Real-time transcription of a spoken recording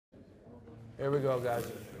Here we go, guys.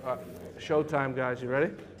 Showtime, guys. You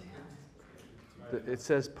ready? It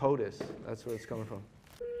says POTUS. That's where it's coming from.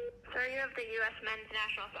 Sir, you have the U.S. men's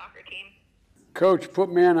national soccer team. Coach,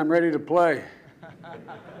 put me in. I'm ready to play.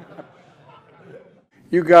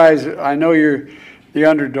 You guys, I know you're the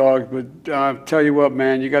underdog, but I'll tell you what,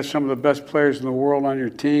 man, you got some of the best players in the world on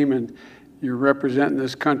your team, and you're representing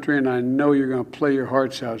this country, and I know you're going to play your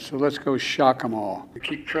hearts out. So let's go shock them all.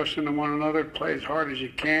 Keep trusting in one another. Play as hard as you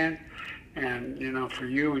can. And, you know, for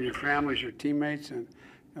you and your families, your teammates, and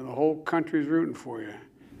the whole country's rooting for you.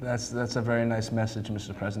 That's a very nice message,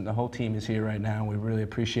 Mr. President. The whole team is here right now. We really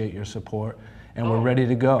appreciate your support, and we're ready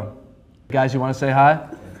to go. Guys, you want to say hi?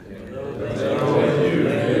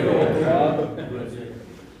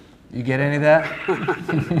 You get any of that?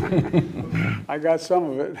 I got some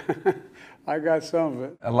of it. I got some of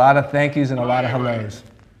it. A lot of thank yous and a lot of hellos.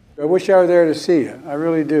 I wish I were there to see you. I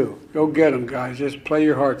really do. Go get them, guys. Just play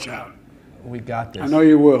your hearts out. We got this. I know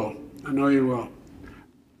you will. I know you will.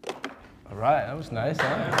 All right, that was nice,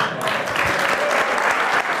 huh?